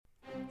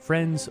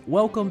Friends,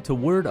 welcome to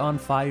Word on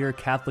Fire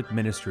Catholic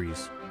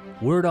Ministries.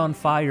 Word on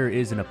Fire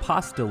is an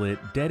apostolate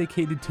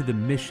dedicated to the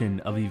mission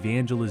of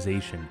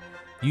evangelization,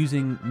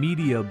 using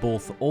media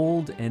both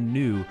old and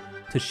new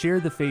to share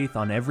the faith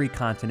on every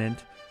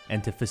continent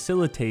and to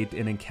facilitate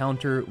an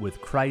encounter with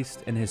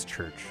Christ and His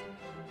Church.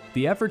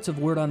 The efforts of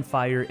Word on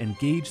Fire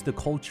engage the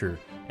culture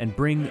and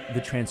bring the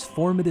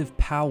transformative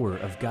power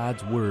of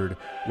God's Word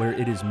where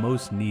it is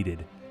most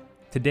needed.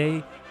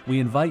 Today, we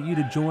invite you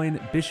to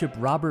join Bishop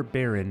Robert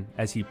Barron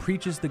as he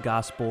preaches the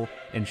gospel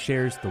and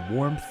shares the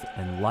warmth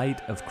and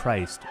light of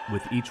Christ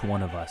with each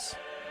one of us.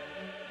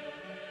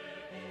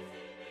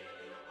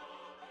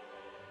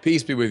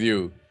 Peace be with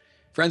you.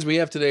 Friends, we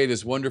have today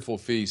this wonderful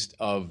feast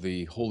of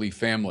the Holy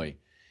Family.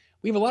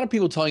 We have a lot of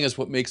people telling us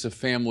what makes a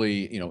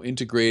family,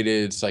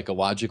 integrated,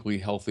 psychologically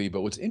healthy,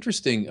 but what's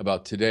interesting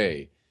about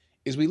today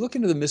is we look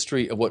into the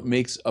mystery of what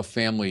makes a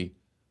family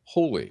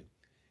holy.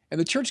 And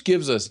the church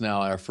gives us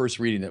now, in our first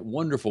reading, that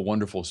wonderful,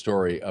 wonderful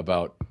story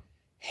about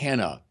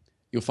Hannah.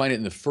 You'll find it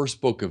in the first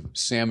book of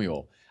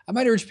Samuel. I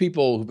might urge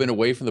people who've been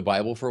away from the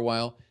Bible for a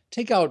while,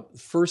 take out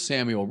 1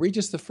 Samuel, read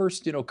just the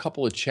first,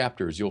 couple of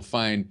chapters. You'll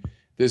find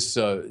this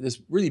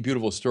really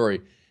beautiful story.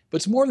 But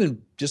it's more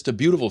than just a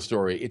beautiful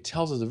story. It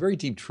tells us a very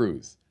deep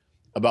truth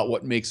about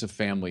what makes a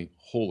family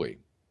holy.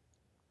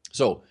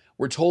 So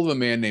we're told of a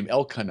man named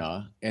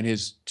Elkanah and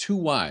his two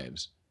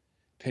wives,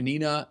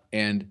 Peninnah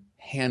and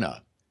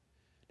Hannah.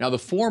 Now, the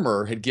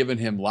former had given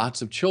him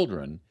lots of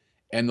children,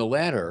 and the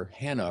latter,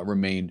 Hannah,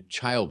 remained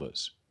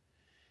childless.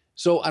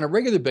 So on a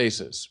regular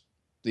basis,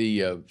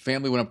 the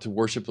family went up to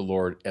worship the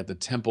Lord at the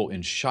temple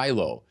in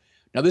Shiloh.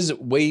 Now, this is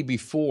way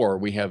before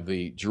we have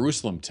the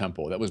Jerusalem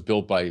temple that was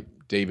built by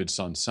David's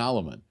son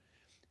Solomon.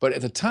 But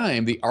at the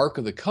time, the Ark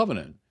of the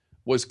Covenant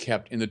was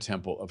kept in the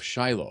temple of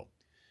Shiloh.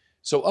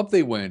 So up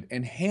they went,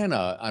 and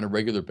Hannah, on a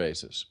regular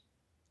basis,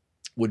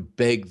 would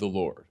beg the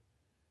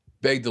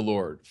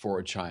Lord for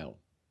a child.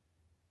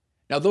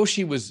 Now, though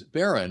she was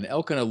barren,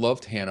 Elkanah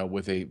loved Hannah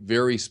with a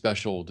very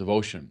special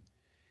devotion.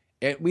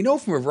 And we know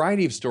from a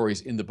variety of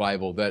stories in the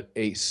Bible that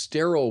a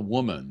sterile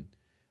woman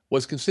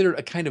was considered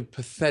a kind of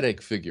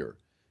pathetic figure,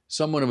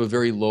 someone of a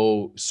very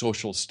low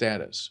social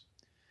status.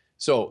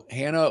 So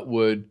Hannah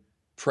would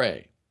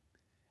pray.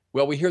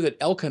 Well, we hear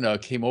that Elkanah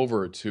came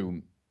over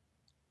to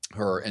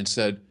her and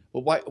said,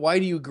 well, why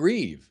do you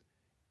grieve?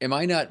 Am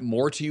I not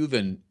more to you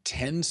than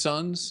 10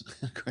 sons?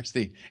 Of course,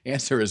 the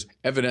answer is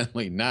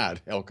evidently not,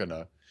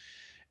 Elkanah.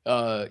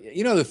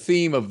 The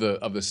theme of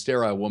the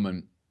sterile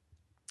woman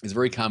is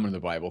very common in the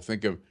Bible.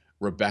 Think of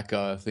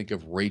Rebecca, think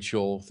of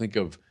Rachel, think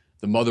of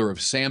the mother of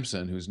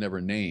Samson, who's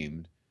never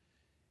named.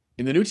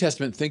 In the New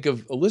Testament, think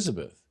of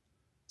Elizabeth.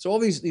 So all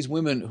these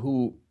women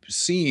who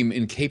seem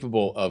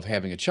incapable of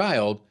having a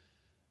child,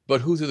 but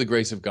who through the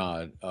grace of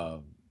God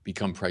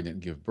become pregnant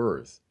and give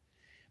birth.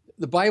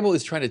 The Bible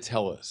is trying to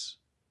tell us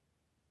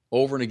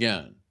over and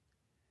again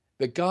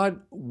that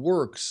God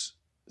works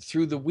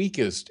through the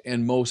weakest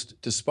and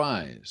most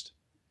despised.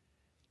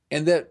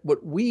 And that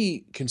what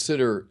we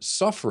consider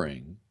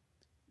suffering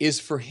is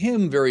for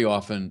Him very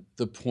often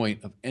the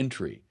point of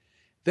entry.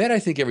 That, I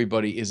think,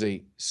 everybody, is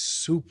a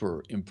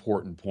super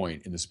important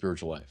point in the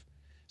spiritual life.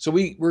 So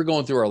we're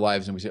going through our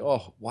lives and we say,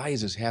 oh, why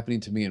is this happening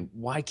to me? And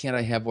why can't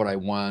I have what I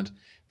want?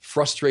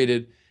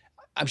 Frustrated.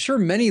 I'm sure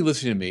many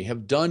listening to me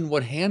have done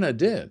what Hannah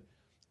did,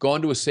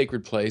 gone to a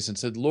sacred place and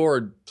said,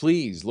 Lord,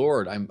 please,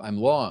 Lord, I'm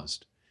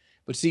lost.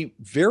 But see,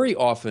 very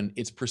often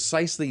it's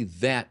precisely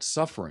that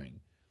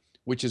suffering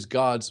which is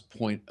God's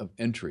point of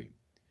entry.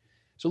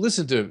 So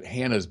listen to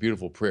Hannah's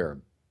beautiful prayer.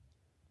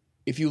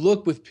 If you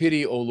look with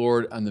pity, O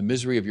Lord, on the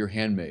misery of your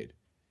handmaid,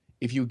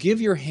 if you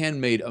give your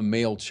handmaid a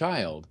male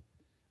child,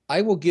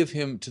 I will give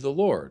him to the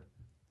Lord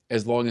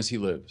as long as he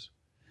lives.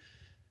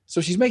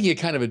 So she's making a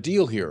kind of a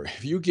deal here.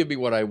 If you give me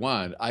what I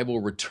want, I will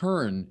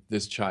return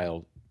this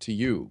child to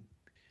you.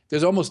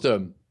 There's almost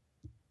a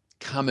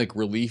comic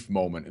relief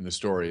moment in the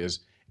story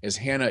as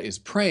Hannah is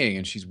praying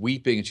and she's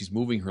weeping and she's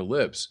moving her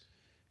lips.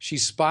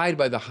 She's spied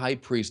by the high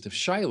priest of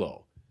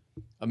Shiloh,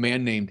 a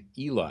man named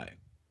Eli.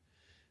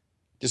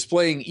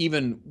 Displaying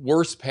even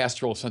worse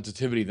pastoral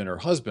sensitivity than her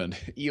husband,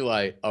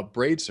 Eli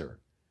upbraids her.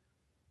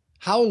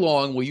 How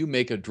long will you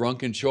make a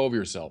drunken show of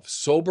yourself?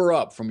 Sober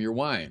up from your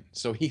wine.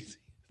 So he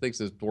thinks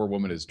this poor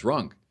woman is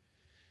drunk.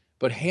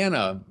 But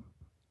Hannah,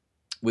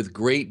 with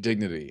great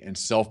dignity and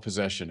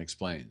self-possession,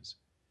 explains,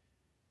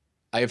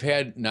 I have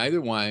had neither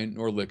wine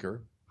nor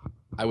liquor.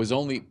 I was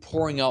only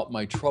pouring out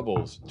my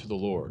troubles to the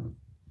Lord.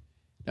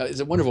 Now,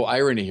 there's a wonderful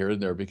irony here, isn't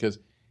there? Because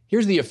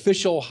here's the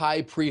official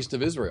high priest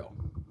of Israel.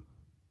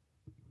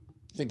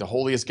 I think the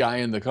holiest guy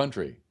in the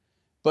country.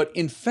 But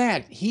in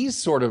fact, he's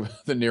sort of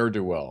the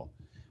ne'er-do-well,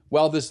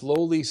 while this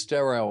lowly,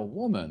 sterile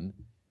woman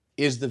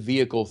is the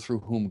vehicle through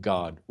whom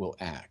God will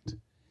act.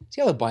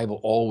 See how the Bible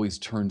always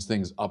turns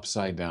things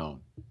upside down,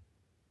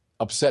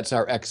 upsets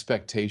our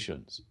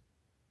expectations,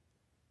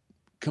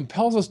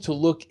 compels us to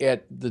look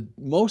at the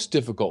most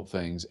difficult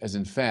things as,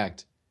 in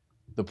fact,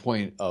 the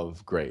point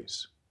of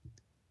grace.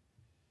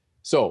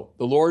 So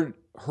the Lord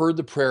heard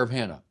the prayer of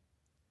Hannah.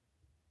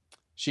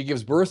 She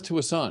gives birth to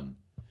a son,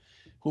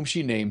 whom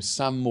she names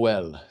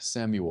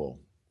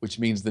Samuel, which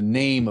means the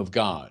name of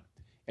God.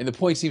 And the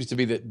point seems to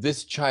be that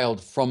this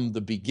child from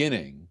the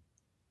beginning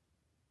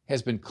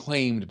has been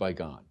claimed by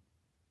God.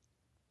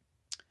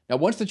 Now,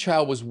 once the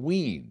child was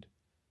weaned,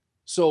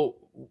 so,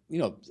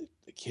 the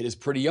kid is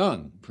pretty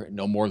young,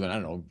 no more than,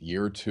 a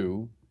year or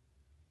two,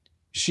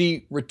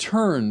 she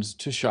returns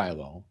to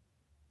Shiloh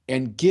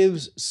and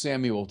gives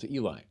Samuel to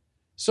Eli.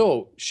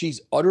 So she's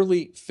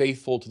utterly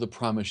faithful to the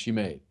promise she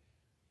made.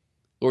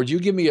 Lord,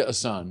 you give me a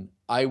son,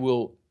 I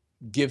will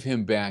give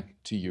him back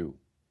to you.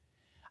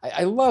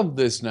 I love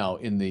this now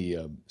in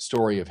the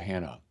story of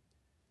Hannah.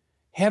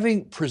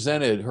 Having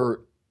presented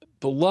her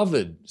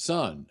beloved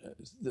son,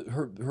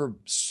 her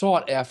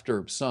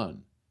sought-after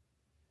son,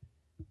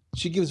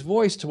 she gives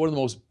voice to one of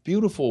the most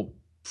beautiful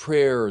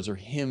prayers or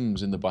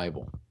hymns in the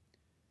Bible.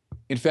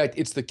 In fact,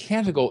 it's the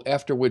canticle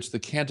after which the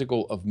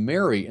canticle of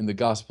Mary in the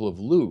Gospel of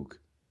Luke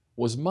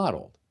was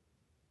modeled.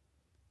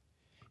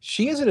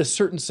 She is, in a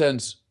certain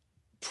sense,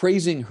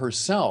 praising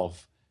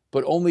herself,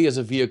 but only as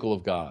a vehicle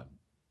of God.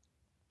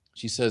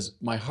 She says,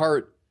 my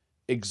heart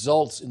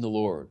exults in the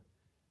Lord.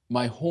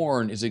 My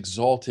horn is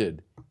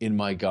exalted in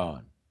my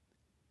God.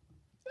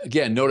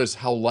 Again, notice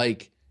how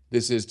like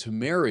this is to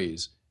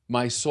Mary's,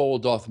 my soul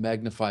doth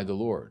magnify the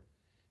Lord.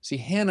 See,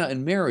 Hannah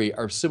and Mary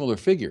are similar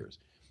figures.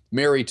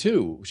 Mary,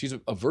 too, she's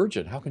a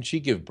virgin. How can she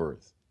give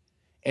birth?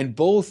 And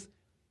both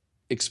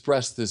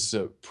express this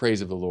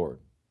praise of the Lord.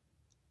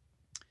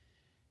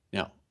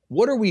 Now,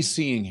 what are we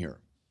seeing here?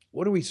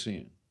 What are we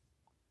seeing?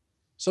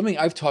 Something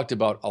I've talked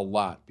about a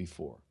lot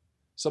before.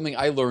 Something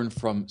I learned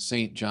from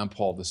St. John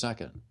Paul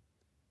II.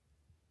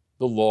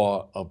 The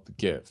law of the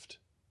gift.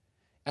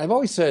 And I've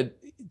always said,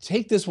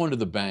 take this one to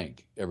the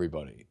bank,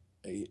 everybody.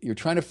 You're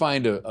trying to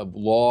find a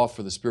law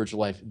for the spiritual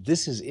life.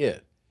 This is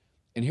it.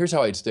 And here's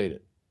how I'd state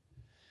it.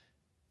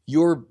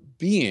 Your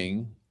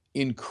being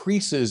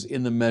increases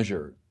in the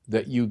measure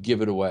that you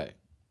give it away.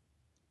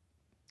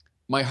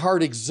 My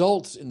heart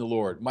exults in the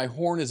Lord. My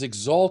horn is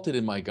exalted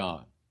in my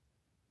God.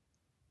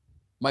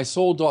 My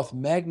soul doth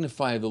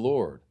magnify the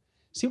Lord.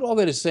 See what all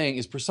that is saying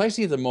is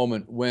precisely the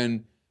moment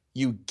when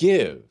you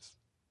give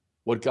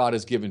what God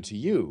has given to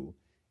you,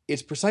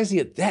 it's precisely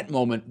at that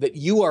moment that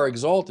you are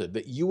exalted,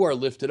 that you are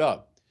lifted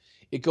up.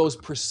 It goes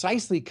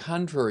precisely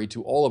contrary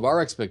to all of our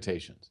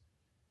expectations,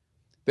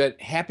 that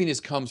happiness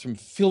comes from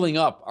filling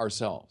up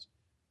ourselves,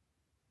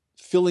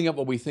 filling up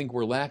what we think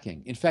we're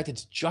lacking. In fact,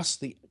 it's just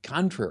the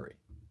contrary.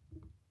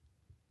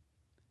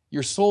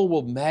 Your soul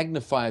will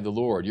magnify the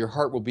Lord. Your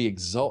heart will be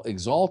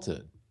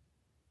exalted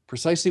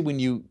precisely when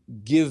you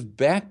give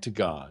back to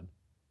God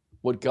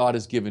what God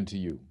has given to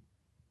you.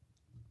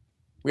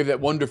 We have that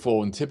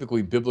wonderful and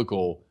typically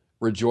biblical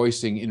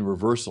rejoicing in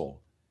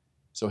reversal.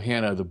 So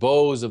Hannah, the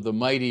bows of the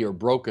mighty are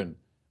broken,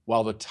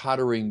 while the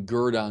tottering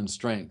gird on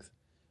strength.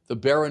 The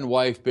barren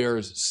wife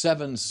bears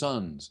 7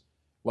 sons,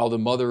 while the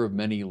mother of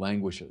many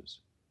languishes.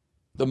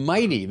 The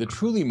mighty, the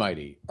truly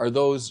mighty, are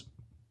those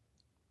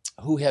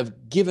who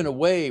have given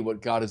away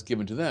what God has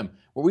given to them.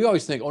 Where we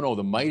always think, oh no,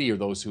 the mighty are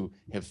those who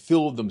have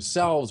filled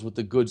themselves with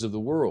the goods of the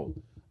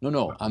world.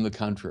 No, on the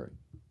contrary.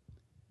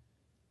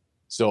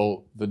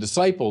 So the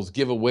disciples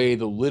give away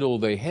the little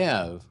they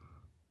have,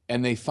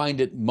 and they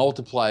find it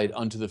multiplied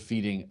unto the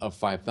feeding of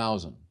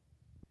 5,000.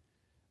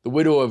 The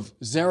widow of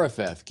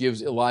Zarephath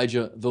gives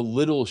Elijah the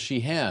little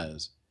she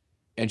has,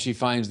 and she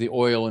finds the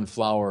oil and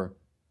flour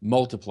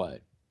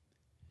multiplied.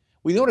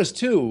 We notice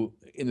too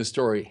in the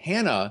story,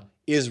 Hannah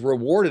is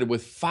rewarded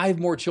with 5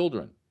 more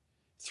children,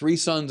 3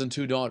 sons and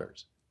 2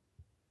 daughters.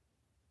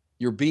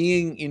 Your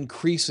being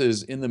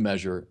increases in the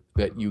measure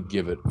that you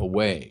give it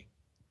away.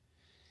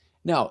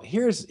 Now,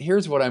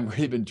 here's what I've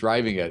really been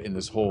driving at in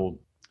this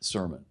whole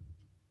sermon.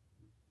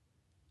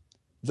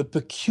 The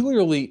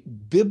peculiarly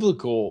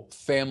biblical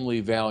family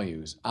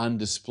values on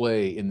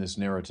display in this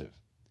narrative.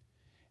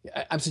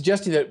 I'm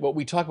suggesting that what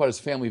we talk about as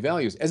family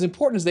values, as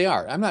important as they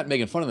are, I'm not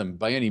making fun of them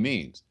by any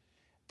means,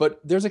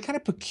 but there's a kind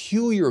of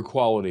peculiar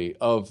quality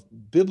of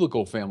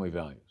biblical family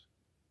values.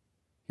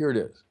 Here it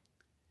is.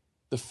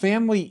 The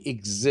family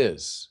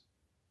exists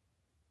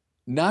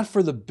not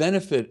for the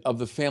benefit of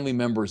the family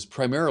members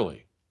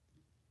primarily,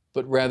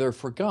 but rather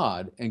for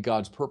God and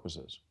God's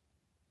purposes.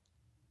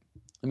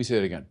 Let me say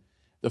that again.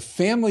 The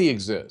family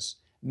exists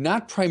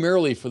not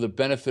primarily for the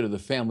benefit of the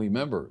family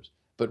members,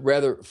 but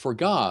rather for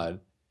God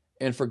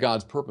and for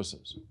God's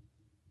purposes.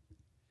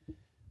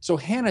 So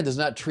Hannah does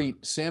not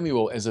treat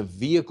Samuel as a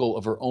vehicle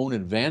of her own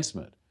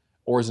advancement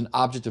or as an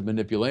object of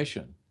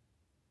manipulation.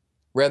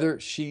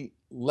 Rather, she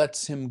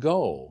lets him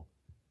go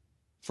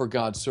for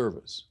God's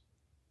service.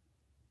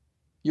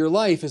 Your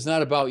life is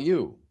not about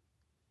you.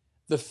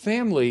 The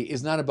family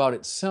is not about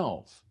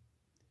itself.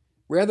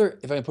 Rather,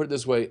 if I can put it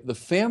this way, the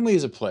family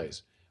is a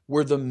place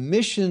where the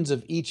missions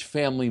of each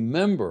family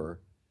member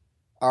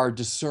are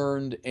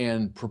discerned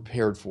and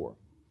prepared for.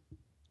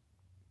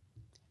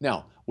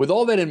 Now, with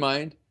all that in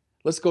mind,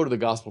 let's go to the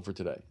gospel for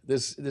today.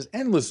 This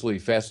endlessly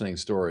fascinating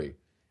story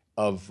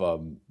of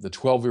the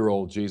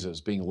 12-year-old Jesus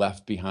being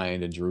left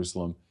behind in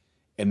Jerusalem,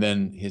 and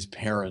then his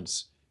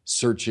parents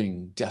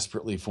searching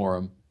desperately for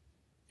him,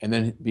 and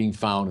then being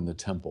found in the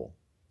temple.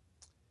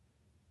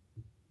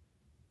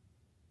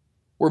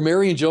 Were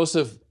Mary and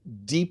Joseph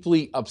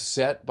deeply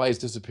upset by his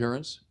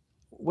disappearance?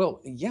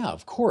 Well, yeah,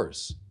 of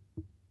course.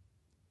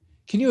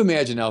 Can you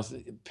imagine now,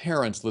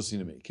 parents listening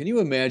to me, can you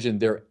imagine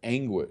their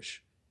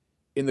anguish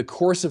in the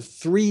course of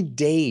 3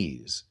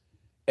 days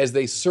as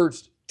they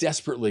searched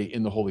desperately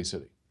in the holy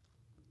city?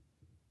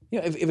 You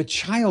know, if a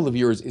child of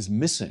yours is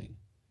missing,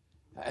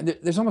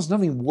 there's almost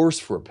nothing worse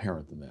for a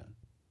parent than that.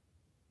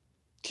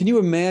 Can you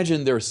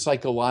imagine their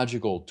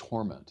psychological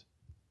torment?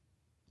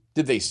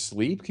 Did they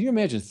sleep? Can you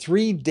imagine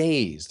 3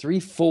 days, 3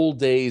 full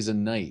days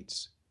and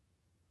nights,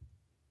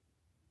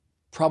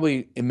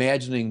 probably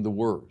imagining the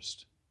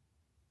worst?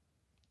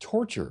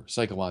 Torture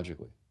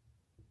psychologically.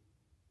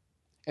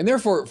 And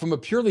therefore, from a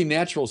purely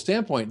natural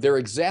standpoint, their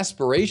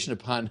exasperation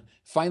upon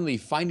finally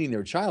finding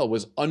their child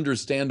was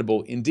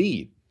understandable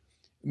indeed.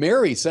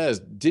 Mary says,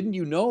 "Didn't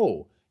you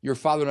know your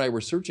father and I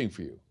were searching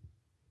for you?"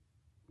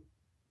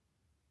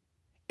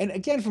 And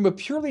again, from a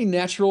purely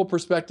natural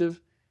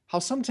perspective, how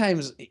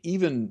sometimes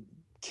even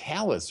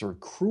callous or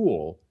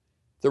cruel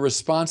the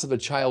response of a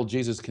child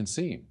Jesus can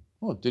seem.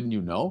 "Oh, didn't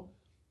you know?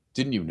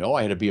 Didn't you know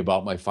I had to be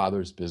about my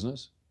Father's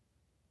business?"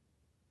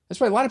 That's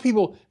why a lot of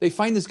people, they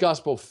find this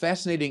gospel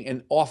fascinating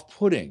and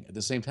off-putting at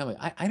the same time.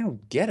 Like, I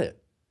don't get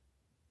it.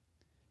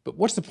 But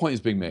what's the point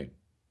that's being made?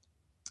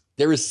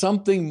 There is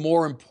something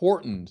more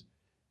important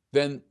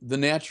than the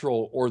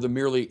natural or the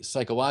merely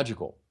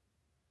psychological.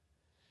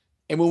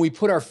 And when we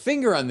put our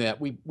finger on that,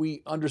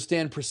 we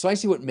understand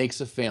precisely what makes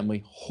a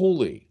family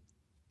holy.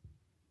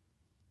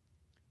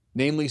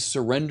 Namely,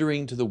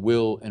 surrendering to the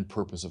will and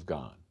purpose of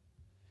God.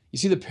 You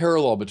see the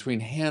parallel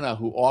between Hannah,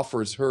 who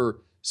offers her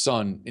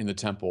son in the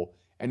temple,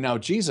 and now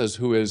Jesus,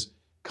 who has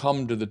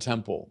come to the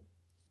temple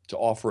to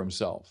offer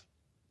himself.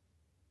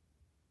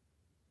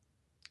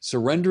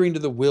 Surrendering to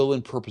the will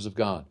and purpose of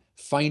God,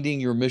 finding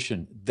your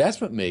mission,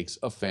 that's what makes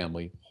a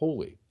family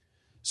holy.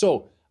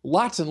 So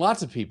lots and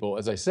lots of people,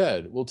 as I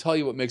said, will tell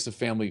you what makes a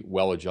family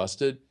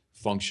well-adjusted,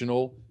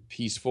 functional,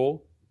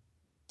 peaceful.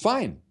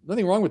 Fine,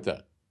 nothing wrong with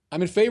that.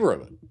 I'm in favor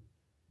of it.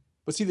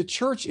 But see, the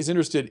church is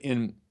interested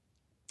in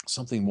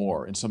something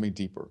more, in something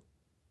deeper.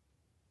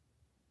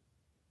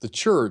 The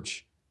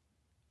church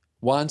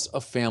wants a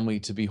family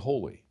to be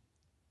holy.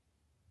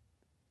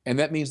 And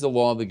that means the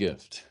law of the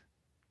gift.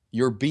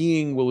 Your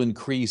being will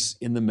increase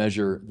in the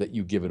measure that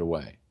you give it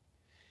away.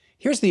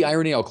 Here's the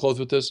irony, I'll close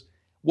with this.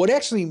 What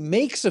actually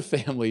makes a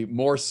family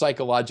more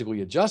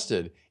psychologically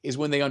adjusted is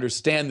when they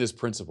understand this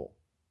principle.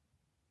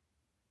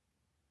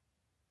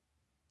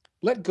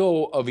 Let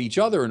go of each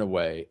other in a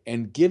way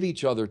and give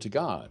each other to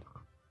God.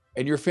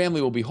 And your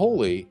family will be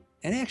holy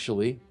and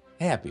actually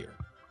happier.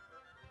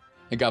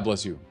 And God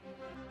bless you.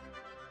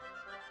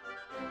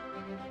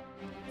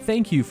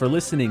 Thank you for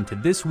listening to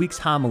this week's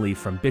homily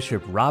from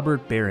Bishop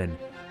Robert Barron.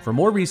 For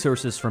more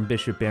resources from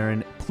Bishop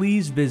Barron,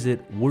 please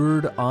visit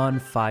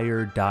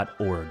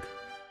wordonfire.org.